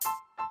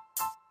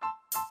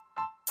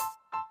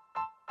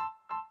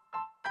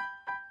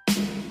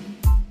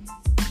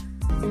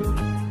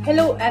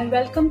Hello and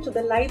welcome to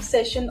the live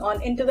session on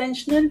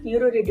Interventional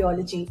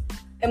Neuroradiology,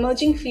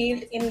 Emerging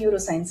Field in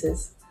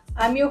Neurosciences.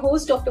 I'm your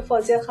host, Dr.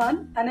 Fauzia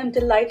and I'm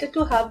delighted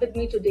to have with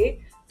me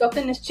today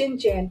Dr.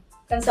 Nishchint Jain,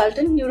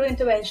 Consultant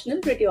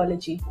Neurointerventional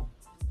Radiology.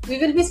 We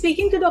will be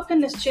speaking to Dr.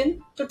 Nishchint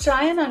to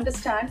try and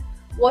understand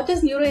what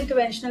is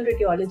neurointerventional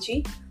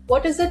radiology,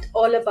 what is it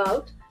all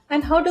about,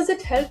 and how does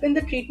it help in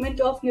the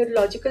treatment of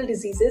neurological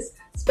diseases,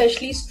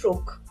 especially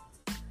stroke.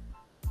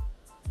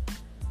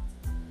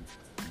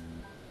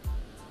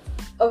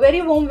 A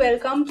very warm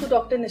welcome to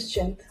Dr.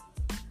 Nishchint.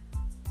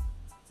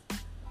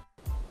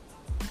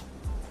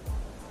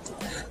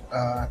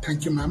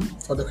 Thank you, ma'am,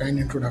 for the kind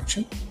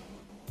introduction.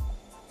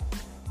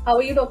 How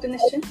are you, Dr.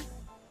 Nishchint?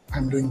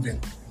 I'm doing well.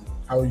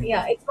 How are you?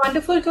 Yeah, it's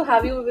wonderful to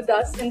have you with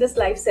us in this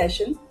live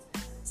session.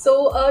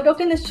 So,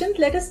 Dr. Nishchint,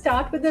 let us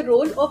start with the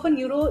role of a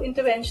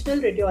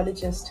neurointerventional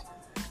radiologist.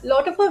 A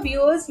lot of our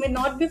viewers may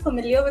not be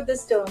familiar with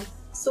this term.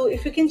 So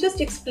if you can just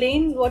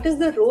explain what is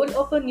the role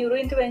of a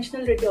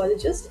neurointerventional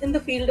radiologist in the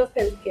field of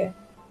healthcare.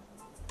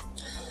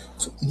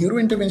 So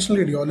neurointerventional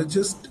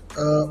radiologist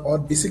or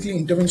basically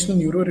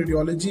interventional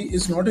neuroradiology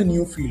is not a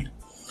new field.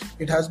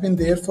 It has been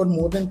there for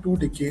more than 2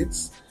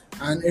 decades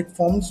and it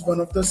forms one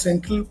of the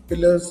central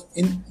pillars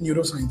in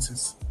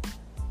neurosciences.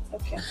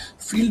 Okay.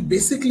 Field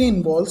basically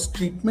involves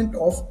treatment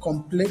of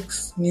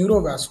complex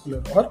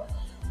neurovascular or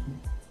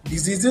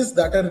diseases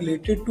that are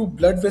related to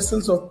blood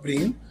vessels of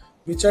brain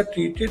which are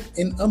treated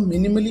in a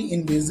minimally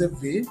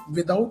invasive way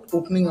without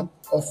opening up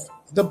of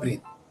the brain.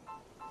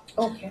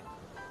 Okay.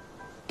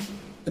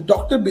 The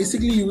doctor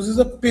basically uses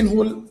a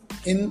pinhole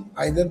in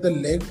either the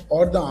leg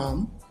or the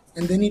arm,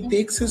 and then he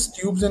takes his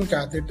tubes and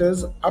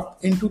catheters up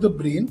into the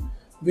brain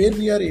where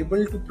we are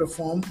able to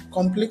perform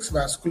complex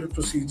vascular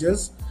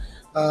procedures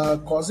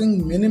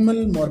causing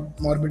minimal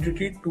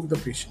morbidity to the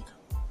patient.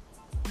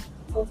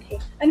 Okay.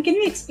 And can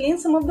you explain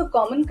some of the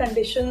common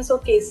conditions or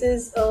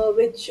cases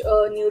which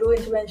a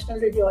neurointerventional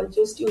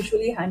radiologist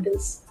usually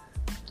handles?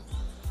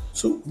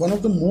 So one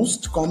of the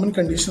most common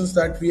conditions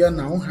that we are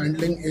now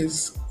handling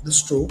is the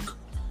stroke.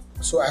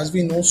 So as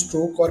we know,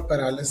 stroke or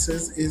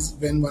paralysis is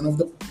when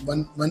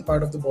one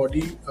part of the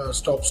body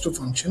stops to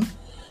function.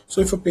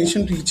 So if a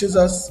patient reaches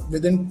us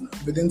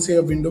within say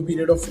a window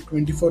period of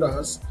 24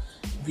 hours,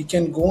 we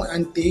can go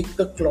and take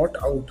the clot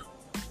out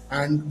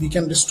and we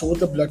can restore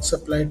the blood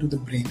supply to the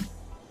brain.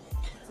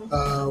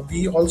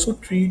 We also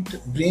treat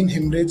brain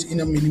hemorrhage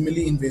in a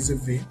minimally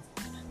invasive way.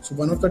 So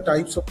one of the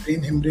types of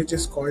brain hemorrhage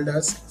is called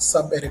as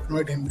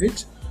subarachnoid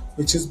hemorrhage,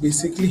 which is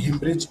basically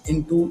hemorrhage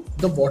into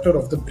the water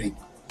of the brain.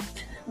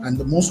 And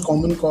the most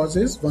common cause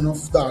is one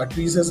of the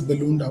arteries has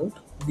ballooned out.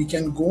 We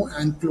can go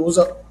and close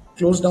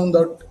down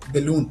that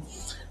balloon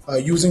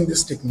using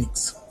these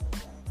techniques.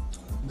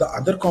 The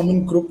other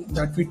common group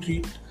that we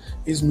treat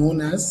is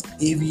known as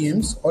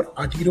AVMs or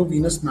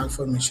arteriovenous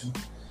malformation.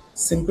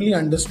 Simply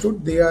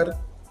understood, they are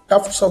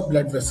tufts of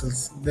blood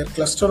vessels. They're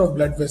cluster of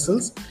blood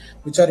vessels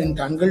which are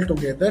entangled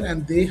together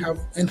and they have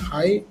a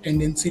high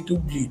tendency to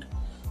bleed.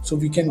 So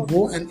we can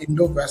go and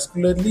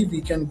endovascularly,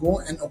 we can go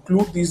and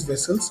occlude these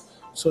vessels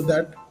so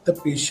that the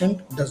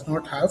patient does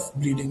not have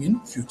bleeding in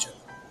future.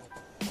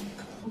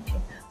 Okay.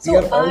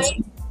 So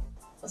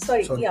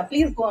Sorry,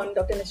 please go on,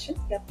 Dr. Nishchint.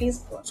 Yeah, please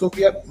go on. So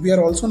we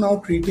are also now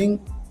treating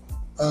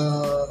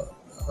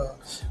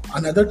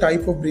another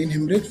type of brain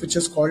hemorrhage, which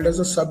is called as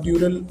a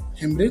subdural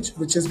hemorrhage,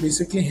 which is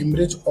basically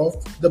hemorrhage of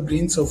the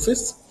brain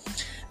surface,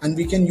 and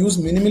we can use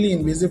minimally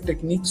invasive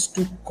techniques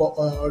to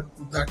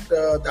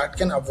that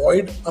can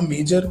avoid a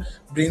major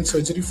brain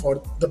surgery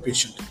for the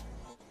patient.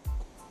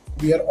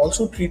 We are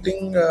also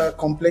treating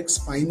complex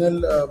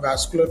spinal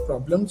vascular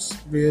problems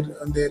where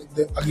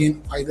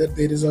again either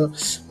there is a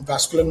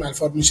vascular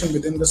malformation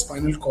within the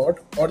spinal cord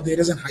or there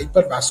is a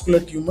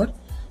hypervascular tumor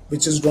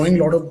which is drawing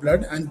a lot of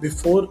blood, and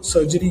before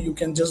surgery you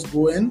can just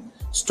go and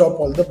stop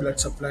all the blood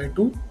supply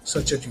to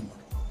such a tumor.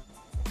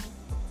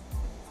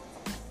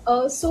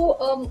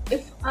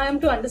 If I am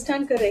to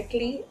understand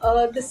correctly,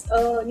 this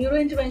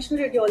neurointerventional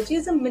radiology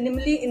is a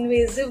minimally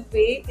invasive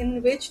way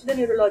in which the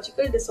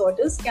neurological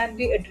disorders can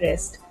be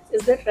addressed.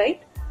 Is that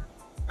right?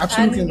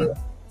 Absolutely.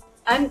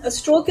 And a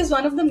stroke is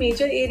one of the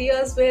major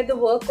areas where the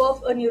work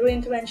of a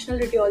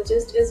neurointerventional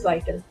radiologist is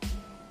vital.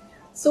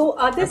 So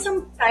are there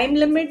some time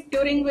limit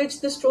during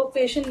which the stroke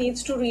patient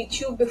needs to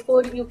reach you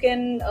before you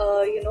can,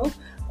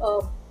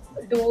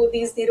 do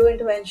these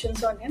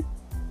neurointerventions on him?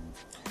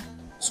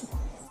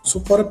 So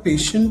for a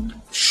patient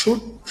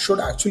should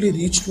actually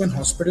reach to an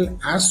hospital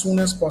as soon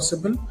as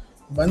possible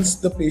once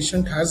the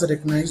patient has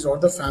recognized or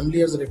the family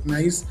has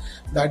recognized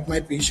that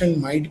my patient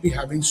might be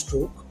having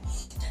stroke.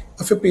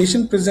 If a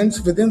patient presents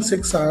within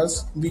 6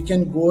 hours, we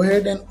can go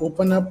ahead and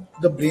open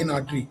up the brain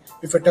artery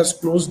if it has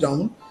closed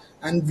down,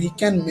 and we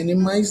can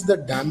minimize the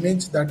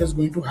damage that is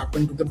going to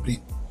happen to the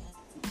brain.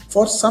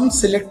 For some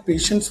select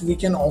patients, we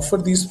can offer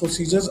these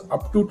procedures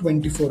up to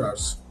 24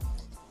 hours.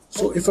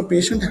 So if a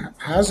patient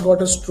has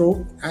got a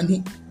stroke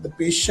and the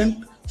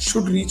patient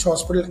should reach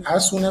hospital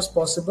as soon as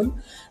possible,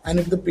 and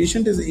if the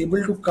patient is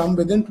able to come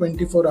within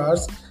 24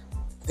 hours,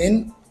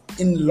 then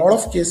in a lot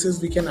of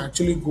cases, we can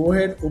actually go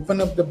ahead,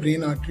 open up the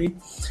brain artery.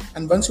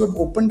 And once you have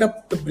opened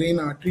up the brain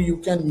artery, you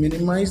can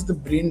minimize the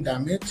brain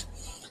damage.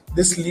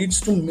 This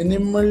leads to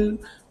minimal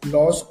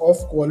loss of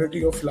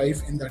quality of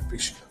life in that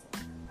patient.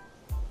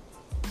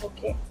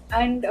 Okay.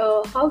 And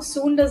how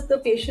soon does the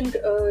patient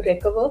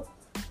recover?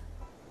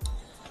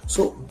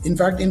 So, in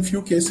fact, in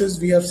few cases,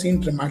 we have seen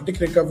dramatic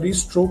recovery.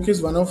 Stroke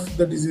is one of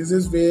the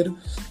diseases where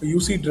you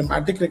see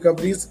dramatic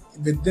recoveries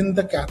within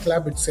the cath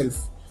lab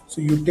itself.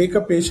 So, you take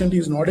a patient,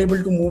 he's not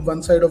able to move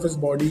one side of his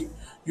body,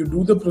 you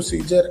do the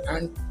procedure,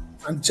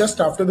 and just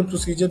after the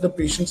procedure, the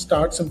patient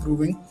starts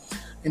improving.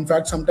 In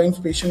fact, sometimes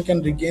patient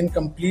can regain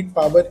complete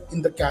power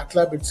in the cath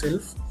lab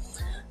itself.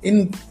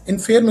 In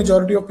fair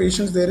majority of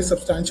patients, there is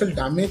substantial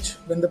damage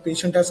when the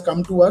patient has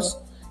come to us.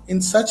 In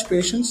such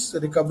patients,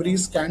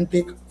 recoveries can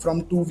take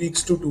from 2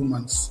 weeks to 2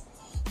 months.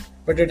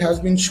 But it has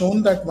been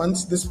shown that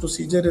once this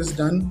procedure is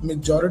done,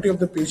 majority of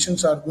the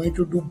patients are going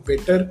to do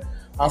better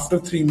after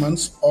 3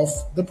 months of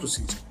the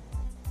procedure.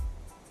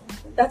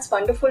 That's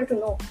wonderful to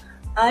know.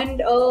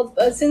 And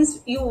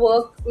since you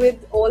work with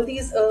all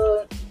these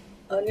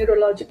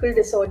neurological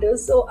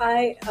disorders, so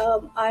I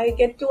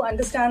get to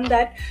understand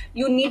that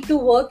you need to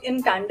work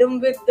in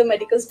tandem with the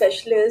medical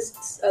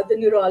specialists, the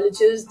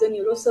neurologists, the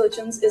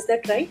neurosurgeons. Is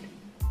that right?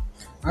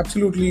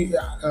 Absolutely.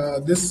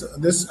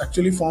 This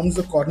actually forms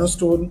the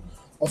cornerstone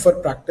of our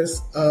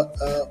practice.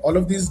 All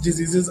of these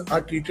diseases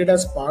are treated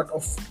as part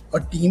of a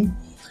team,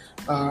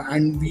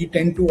 and we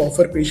tend to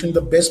offer patient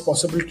the best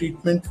possible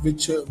treatment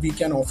which we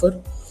can offer.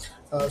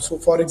 So,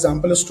 for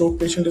example, a stroke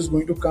patient is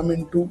going to come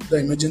into the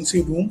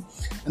emergency room,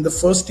 and the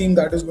first team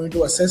that is going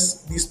to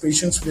assess these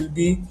patients will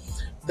be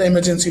the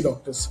emergency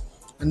doctors.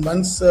 And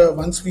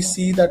once we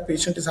see that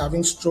patient is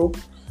having stroke,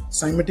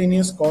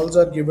 simultaneous calls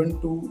are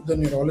given to the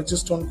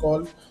neurologist on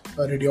call,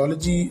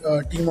 radiology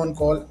team on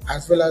call,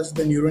 as well as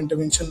the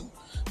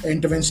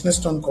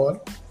interventionist on call,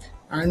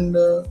 and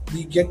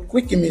we get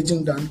quick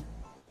imaging done.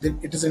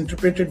 It is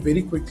interpreted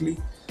very quickly.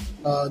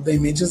 The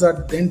images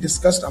are then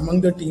discussed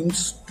among the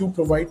teams to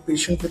provide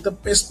patient with the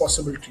best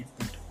possible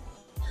treatment.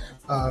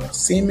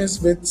 Same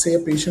is with, say, a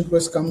patient who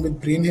has come with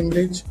brain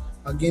hemorrhage.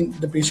 Again,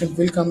 the patient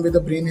will come with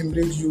a brain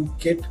hemorrhage. You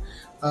get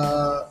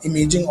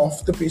imaging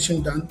of the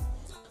patient done.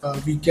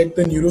 We get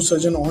the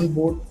neurosurgeon on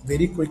board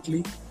very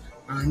quickly,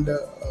 and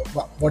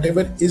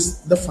whatever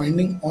is the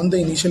finding on the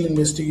initial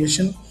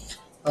investigation,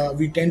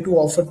 we tend to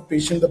offer the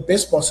patient the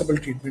best possible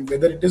treatment,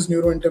 whether it is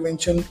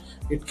neurointervention,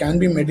 it can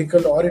be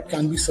medical, or it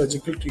can be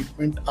surgical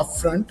treatment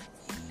upfront.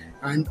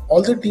 And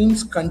all the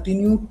teams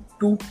continue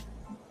to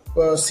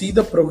see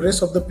the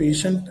progress of the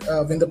patient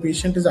when the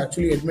patient is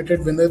actually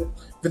admitted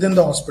within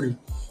the hospital,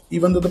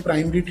 even though the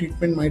primary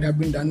treatment might have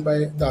been done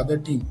by the other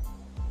team.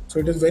 So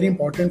it is very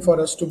important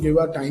for us to give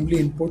our timely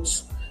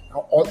inputs,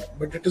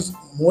 but it is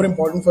more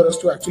important for us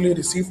to actually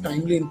receive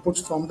timely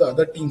inputs from the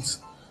other teams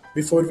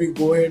before we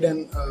go ahead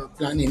and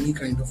plan any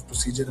kind of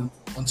procedure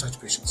on such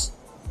patients.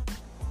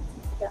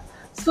 Yeah.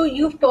 So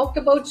you've talked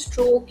about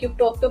stroke, you've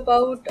talked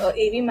about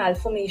AV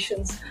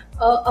malformations.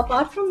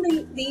 Apart from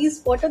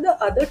these, what are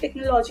the other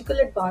technological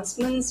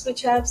advancements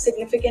which have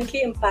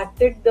significantly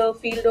impacted the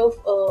field of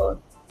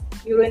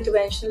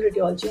neurointerventional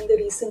radiology in the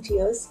recent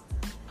years?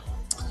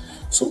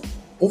 So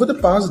over the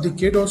past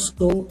decade or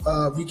so,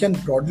 we can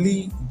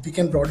broadly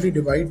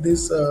divide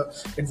these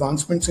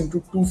advancements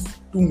into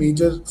two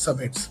major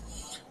subheads.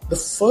 The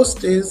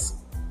first is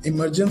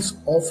emergence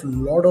of a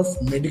lot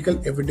of medical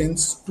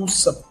evidence to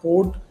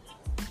support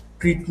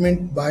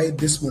treatment by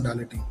this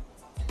modality.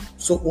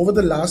 So over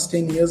the last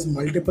 10 years,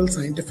 multiple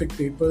scientific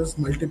papers,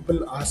 multiple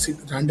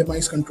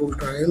randomized controlled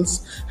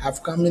trials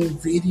have come in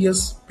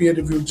various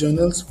peer-reviewed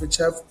journals which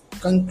have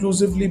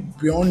conclusively,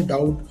 beyond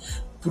doubt,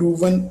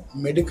 proven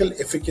medical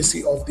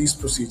efficacy of these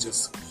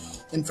procedures.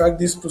 In fact,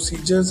 these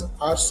procedures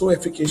are so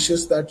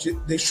efficacious that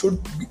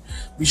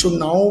we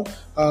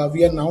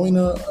are now in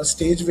a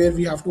stage where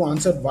we have to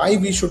answer why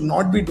we should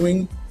not be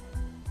doing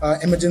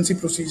emergency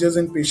procedures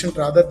in patient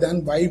rather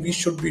than why we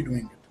should be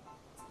doing it.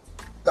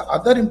 The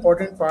other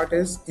important part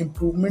is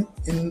improvement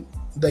in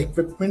the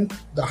equipment,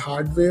 the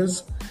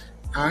hardwares,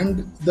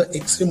 and the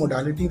X-ray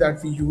modality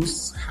that we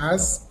use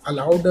has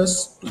allowed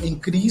us to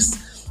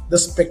increase the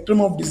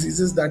spectrum of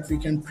diseases that we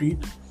can treat.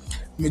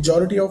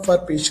 Majority of our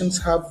patients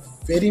have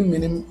very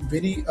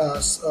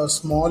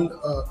small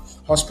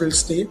hospital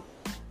stay.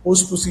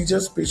 Post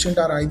procedures, patients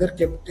are either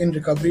kept in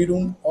recovery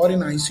room or in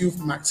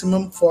ICU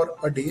maximum for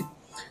a day,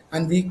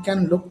 and we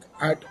can look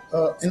at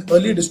an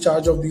early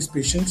discharge of these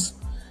patients.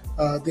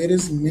 There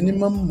is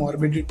minimum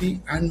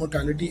morbidity and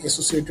mortality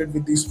associated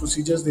with these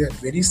procedures. They are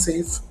very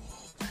safe,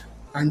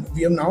 and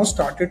we have now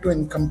started to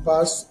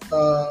encompass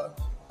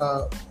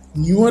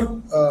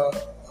newer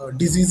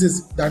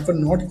diseases that were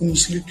not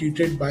initially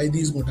treated by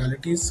these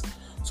modalities.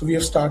 So we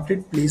have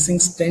started placing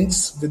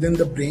stents within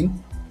the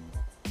brain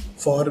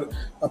for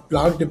a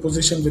plaque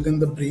deposition within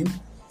the brain.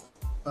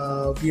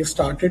 We have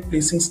started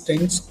placing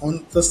stents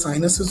on the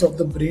sinuses of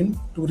the brain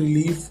to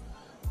relieve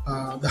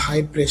the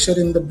high pressure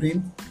in the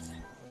brain.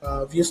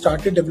 We have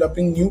started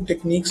developing new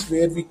techniques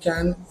where we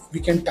can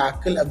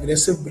tackle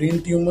aggressive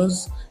brain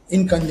tumors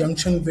in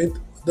conjunction with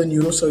the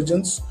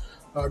neurosurgeons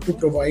to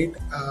provide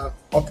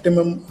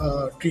optimum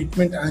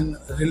treatment and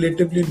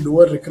relatively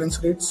lower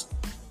recurrence rates.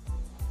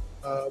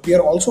 We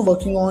are also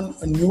working on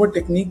newer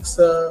techniques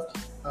uh,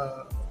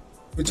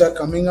 which are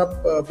coming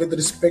up with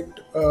respect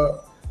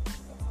to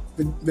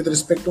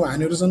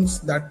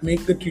aneurysms that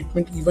make the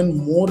treatment even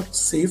more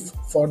safe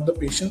for the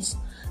patients,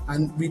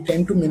 and we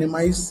tend to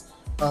minimize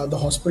the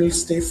hospital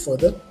stay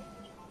further.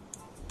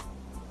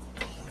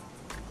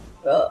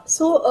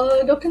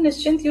 Dr.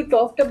 Nishchint, you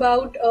talked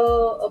about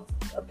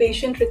a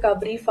patient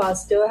recovery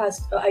faster,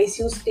 has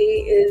ICU stay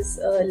is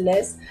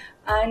less,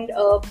 and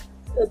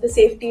the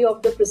safety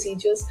of the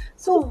procedures.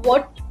 So,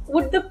 what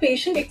would the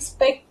patient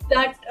expect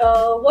that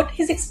what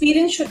his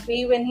experience should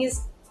be when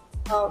he's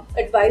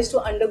advised to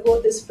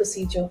undergo this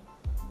procedure?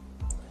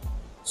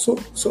 So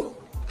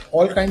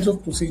all kinds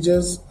of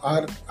procedures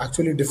are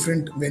actually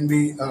different when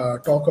we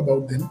talk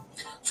about them.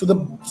 So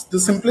the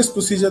simplest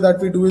procedure that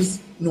we do is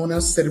known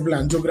as cerebral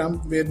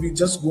angiogram, where we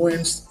just go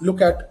and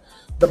look at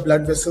the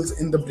blood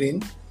vessels in the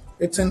brain.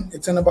 It's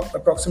an about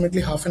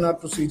approximately half an hour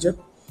procedure.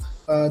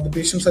 The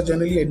patients are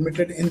generally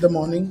admitted in the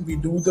morning. We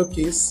do the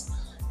case,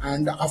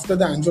 and after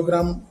the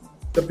angiogram,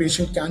 the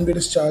patient can be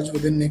discharged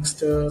within next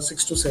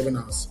 6 to 7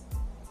 hours.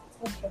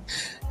 Okay.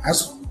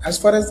 As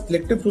far as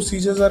elective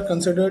procedures are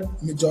considered,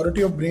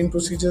 majority of brain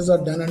procedures are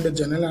done under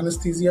general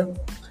anesthesia.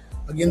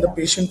 Again, the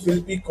patient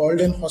will be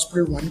called in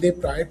hospital one day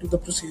prior to the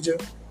procedure.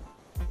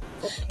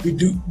 We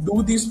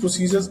do these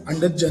procedures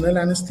under general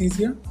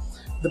anesthesia.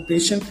 The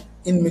patient,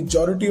 in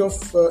majority of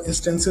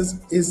instances,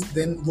 is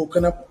then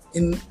woken up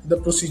in the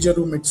procedure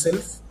room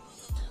itself.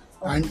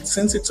 And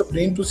since it's a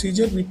brain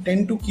procedure, we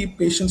tend to keep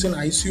patients in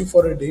ICU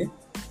for a day.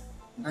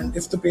 And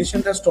if the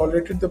patient has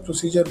tolerated the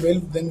procedure well,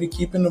 then we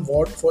keep in a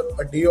ward for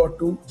a day or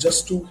two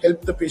just to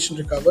help the patient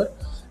recover.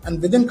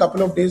 And within a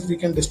couple of days, we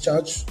can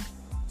discharge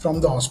from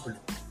the hospital.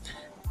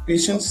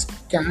 Patients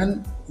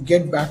can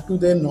get back to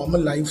their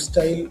normal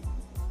lifestyle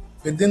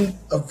within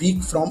a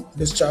week from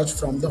discharge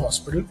from the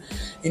hospital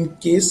in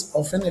case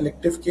of an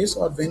elective case,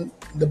 or when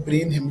the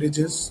brain hemorrhage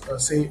is,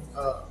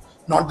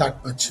 not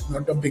that much,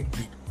 not a big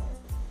bleed.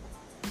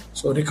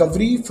 So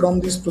recovery from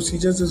these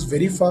procedures is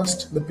very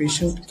fast. The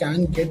patient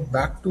can get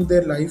back to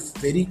their life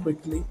very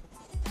quickly,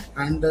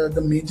 and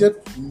the major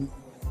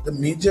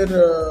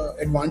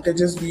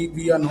advantages,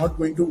 we are not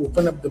going to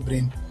open up the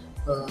brain.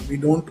 We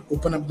don't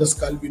open up the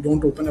skull. We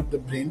don't open up the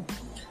brain.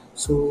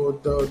 So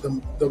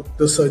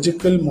the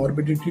surgical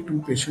morbidity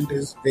to patient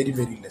is very,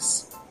 very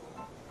less.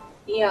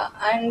 Yeah,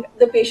 and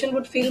the patient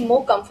would feel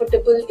more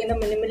comfortable in a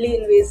minimally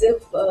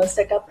invasive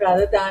setup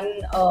rather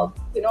than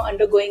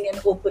undergoing an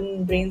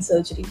open brain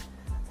surgery.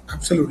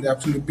 Absolutely,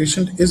 absolutely.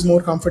 Patient is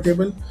more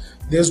comfortable.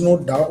 There's no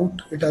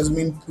doubt. It has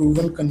been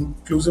proven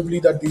conclusively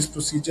that these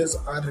procedures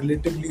are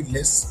relatively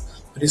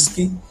less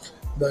risky.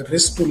 The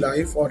risk to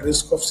life or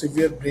risk of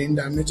severe brain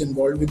damage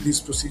involved with these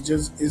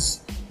procedures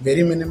is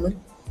very minimal.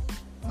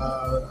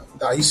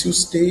 The ICU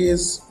stay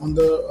is on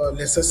the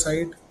lesser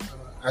side,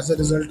 as a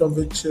result of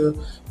which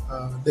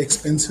the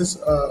expenses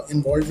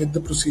involved with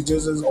the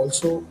procedures is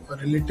also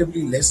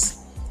relatively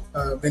less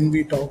when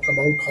we talk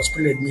about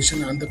hospital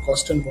admission and the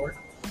cost involved.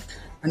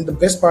 And the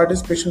best part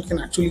is patient can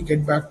actually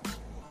get back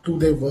to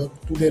their work,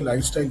 to their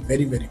lifestyle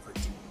very, very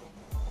quickly.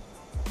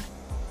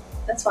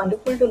 That's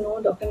wonderful to know,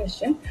 Dr.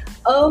 Nishchint.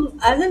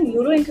 As a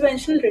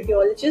neurointerventional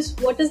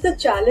radiologist, what is the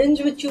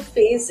challenge which you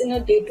face in a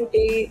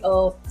day-to-day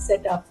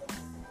setup?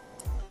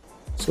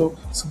 So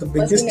the Must be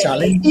biggest many.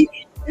 challenge,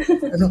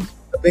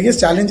 the biggest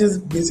challenge is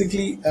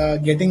basically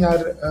getting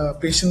our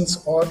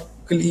patients or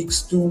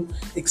colleagues to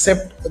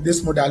accept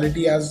this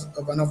modality as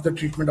one of the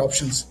treatment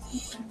options.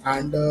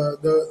 And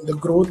the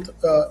growth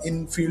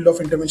in field of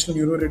interventional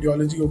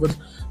neuroradiology over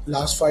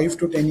last 5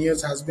 to 10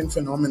 years has been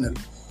phenomenal.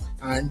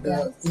 And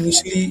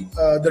initially,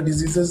 the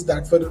diseases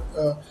that were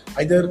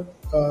either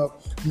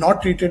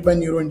not treated by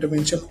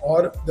neurointervention,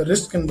 or the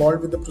risk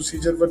involved with the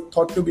procedure were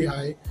thought to be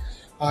high,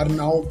 are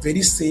now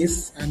very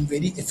safe and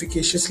very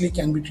efficaciously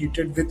can be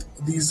treated with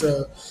these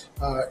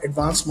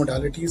advanced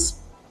modalities.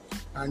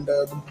 And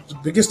the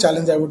biggest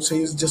challenge, I would say,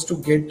 is just to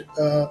get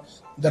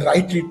the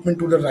right treatment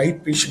to the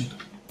right patient.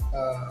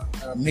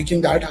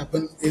 Making that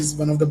happen is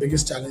one of the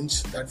biggest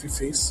challenge that we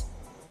face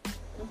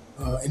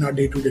in our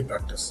day-to-day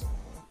practice.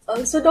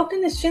 So, Dr.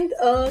 Nishchint,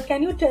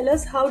 can you tell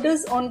us how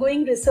does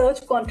ongoing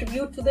research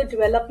contribute to the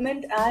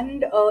development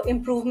and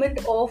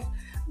improvement of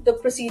the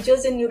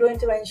procedures in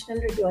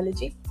neurointerventional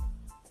radiology?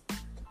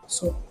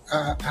 So,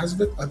 as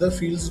with other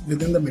fields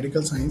within the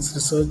medical science,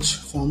 research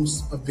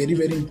forms a very,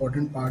 very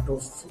important part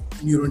of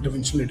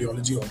neurointerventional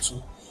radiology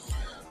also.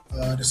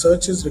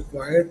 Research is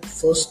required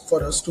first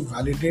for us to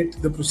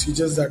validate the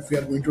procedures that we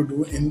are going to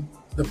do in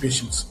the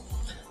patients.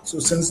 So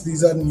since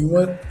these are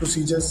newer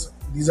procedures,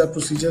 these are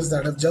procedures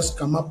that have just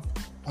come up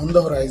on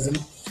the horizon,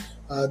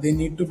 they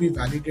need to be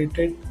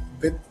validated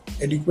with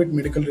adequate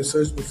medical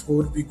research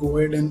before we go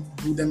ahead and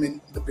do them in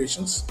the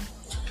patients.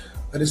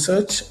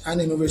 Research and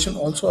innovation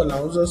also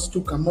allows us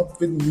to come up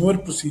with newer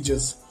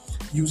procedures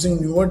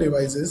using newer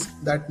devices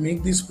that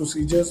make these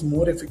procedures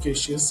more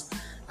efficacious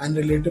and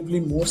relatively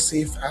more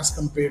safe as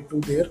compared to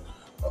their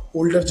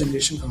older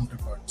generation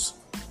counterparts.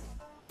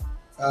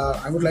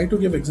 I would like to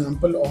give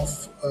example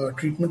of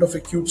treatment of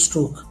acute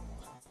stroke.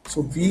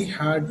 So we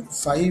had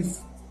 5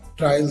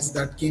 trials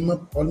that came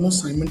up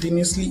almost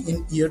simultaneously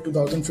in year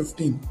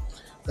 2015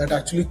 that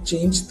actually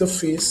changed the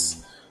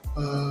face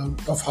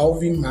of how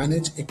we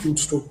manage acute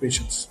stroke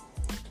patients.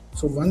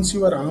 So once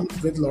you are armed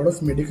with a lot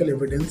of medical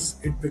evidence,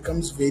 it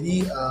becomes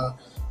very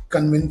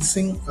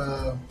convincing.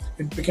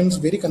 It becomes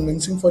very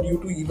convincing for you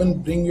to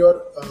even bring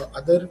your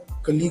other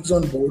colleagues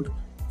on board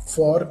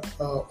for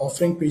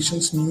offering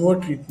patients newer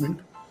treatment.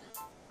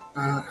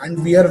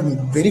 And we are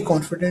very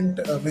confident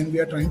when we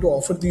are trying to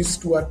offer these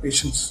to our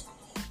patients.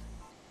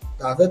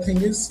 The other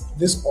thing is,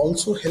 this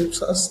also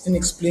helps us in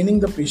explaining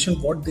the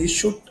patient what they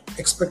should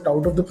expect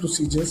out of the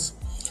procedures,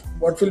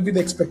 what will be the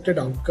expected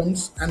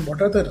outcomes, and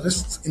what are the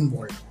risks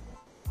involved.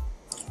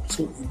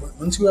 So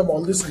once you have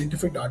all this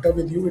scientific data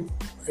with you,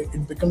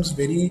 it becomes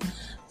very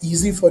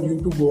easy for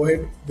you to go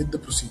ahead with the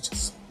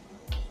procedures.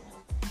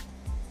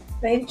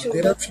 Very true.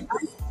 There are few,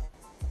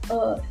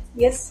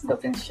 Yes,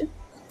 Dr. Nishchint.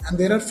 and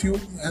there are few,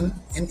 and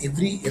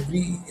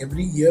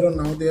every year or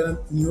now there are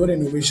newer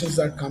innovations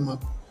that come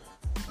up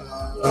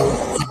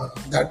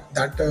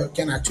that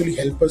can actually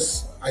help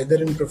us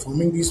either in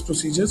performing these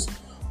procedures,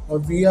 or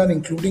we are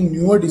including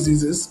newer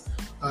diseases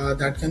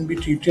that can be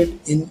treated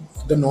in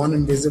the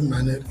non-invasive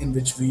manner in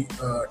which we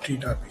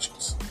treat our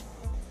patients.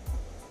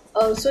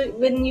 So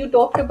when you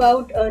talked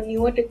about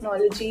newer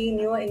technology,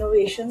 newer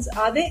innovations,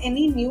 are there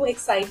any new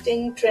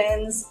exciting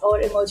trends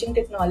or emerging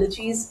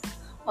technologies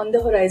on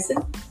the horizon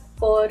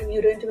for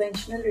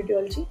neurointerventional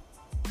radiology?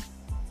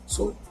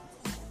 So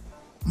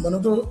one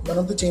of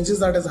the changes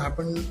that has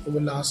happened over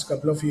the last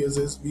couple of years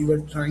is we were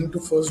trying to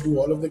first do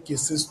all of the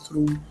cases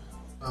through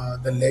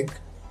the leg,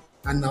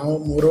 and now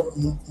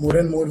more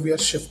and more we are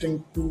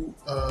shifting to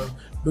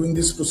doing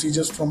these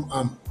procedures from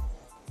arm.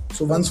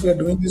 So once we are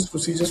doing these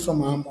procedures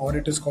from arm, or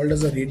it is called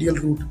as a radial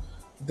route,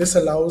 this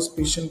allows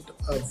patient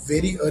a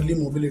very early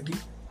mobility.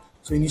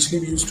 So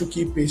initially we used to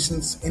keep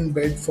patients in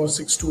bed for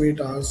 6 to 8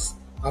 hours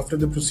after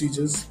the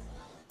procedures.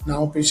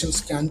 Now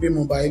patients can be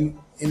mobile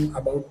in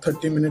about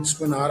 30 minutes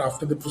to an hour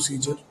after the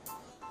procedure.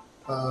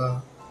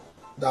 The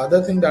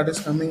other thing that is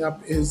coming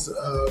up is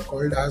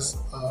called as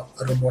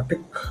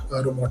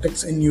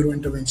robotics in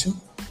neurointervention.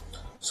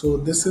 So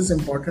this is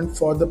important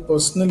for the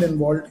personnel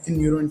involved in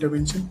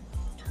neurointervention.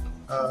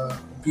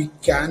 We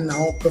can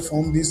now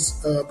perform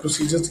these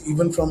procedures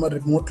even from a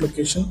remote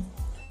location.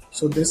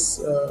 So this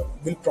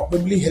will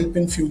probably help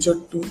in future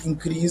to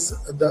increase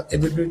the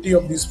availability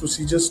of these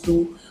procedures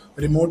to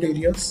remote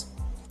areas.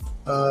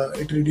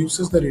 It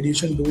reduces the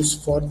radiation dose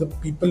for the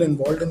people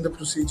involved in the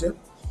procedure,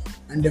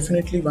 and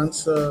definitely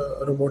once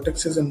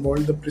robotics is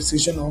involved, the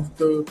precision of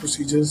the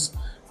procedures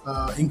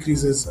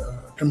increases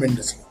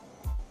tremendously.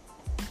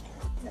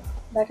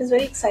 That is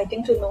very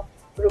exciting to know.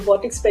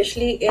 Robotics,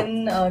 especially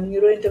in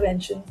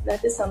neurointervention,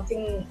 that is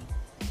something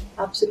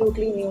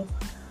absolutely new.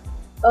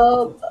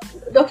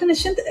 Dr.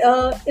 Nishchint,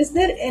 is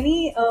there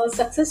any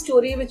success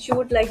story which you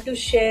would like to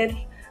share,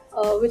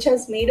 which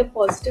has made a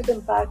positive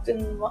impact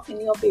in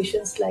your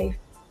patient's life?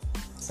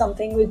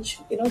 Something which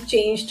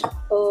changed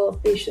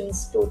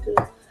patient's total.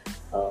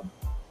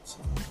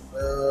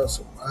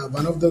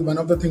 One of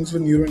the things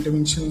with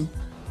neurointervention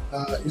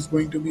is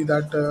going to be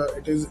that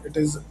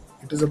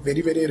it is a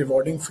very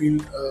rewarding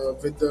field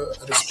with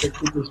respect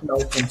to patient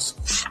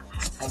outcomes.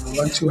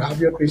 Once you have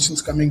your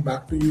patients coming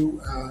back to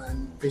you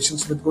and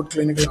patients with good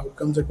clinical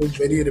outcomes, it was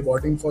very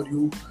rewarding for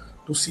you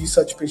to see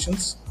such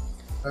patients.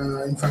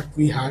 In fact,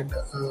 we had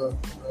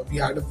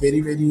a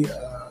very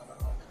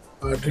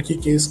tricky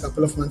case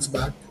couple of months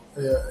back.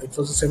 It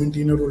was a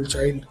 17-year-old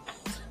child,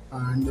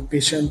 and the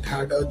patient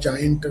had a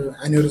giant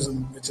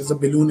aneurysm, which is a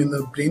balloon in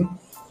the brain.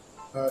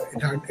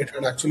 It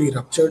had actually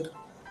ruptured,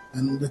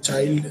 and the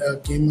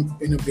child came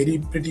up in a very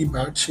pretty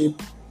bad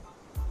shape.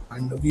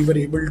 And we were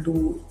able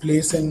to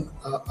place a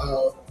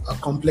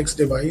complex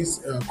device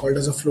called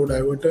as a flow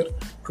diverter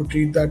to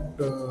treat that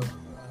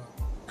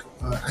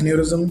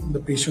aneurysm.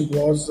 The patient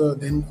was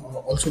then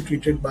also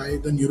treated by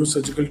the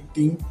neurosurgical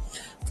team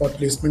for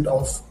placement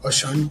of a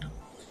shunt.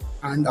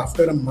 And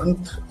after a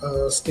month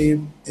stay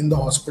in the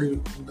hospital,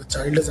 the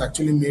child has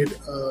actually made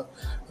a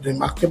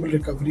remarkable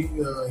recovery.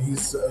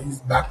 He's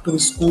back to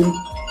his school.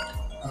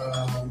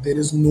 There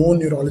is no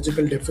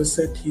neurological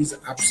deficit. He's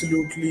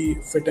absolutely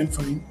fit and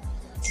fine,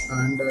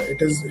 and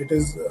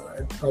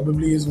it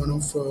probably is one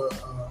of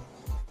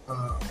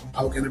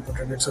how can I put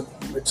it?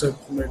 It's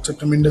a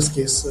tremendous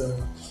case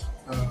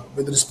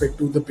with respect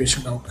to the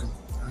patient outcome,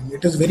 and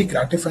it is very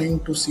gratifying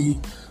to see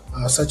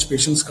such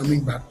patients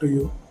coming back to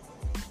you.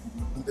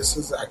 And this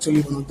is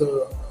actually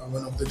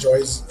one of the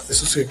joys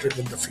associated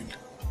with the field.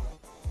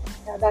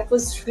 Yeah, that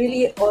was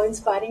really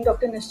awe-inspiring,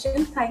 Dr.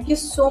 Nishchint. Thank you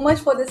so much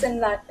for this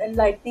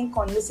enlightening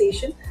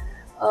conversation.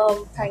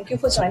 Thank you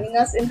for joining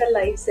us in the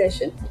live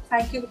session.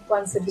 Thank you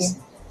once again.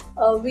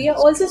 We are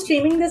also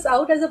streaming this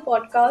out as a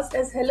podcast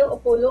as Hello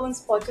Apollo on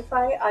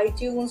Spotify,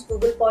 iTunes,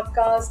 Google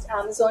Podcast,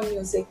 Amazon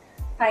Music.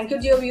 Thank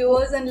you, dear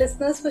viewers and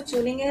listeners, for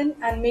tuning in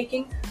and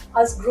making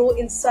us grow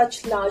in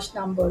such large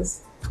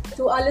numbers.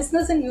 To our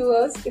listeners and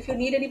viewers, if you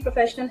need any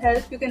professional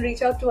help, you can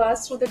reach out to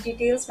us through the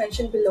details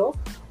mentioned below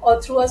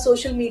or through our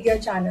social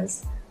media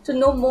channels. To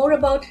know more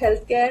about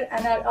healthcare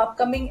and our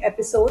upcoming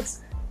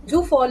episodes,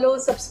 do follow,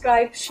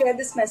 subscribe, share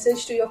this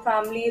message to your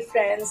family,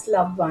 friends,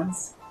 loved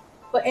ones.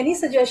 For any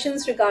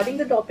suggestions regarding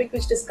the topic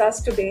which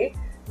discussed today,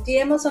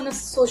 DM us on a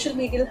social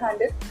media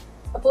handle,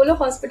 Apollo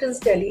Hospitals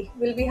Delhi.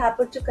 We'll be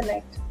happy to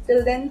connect.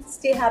 Till then,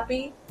 stay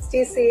happy,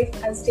 stay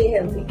safe, and stay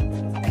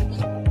healthy.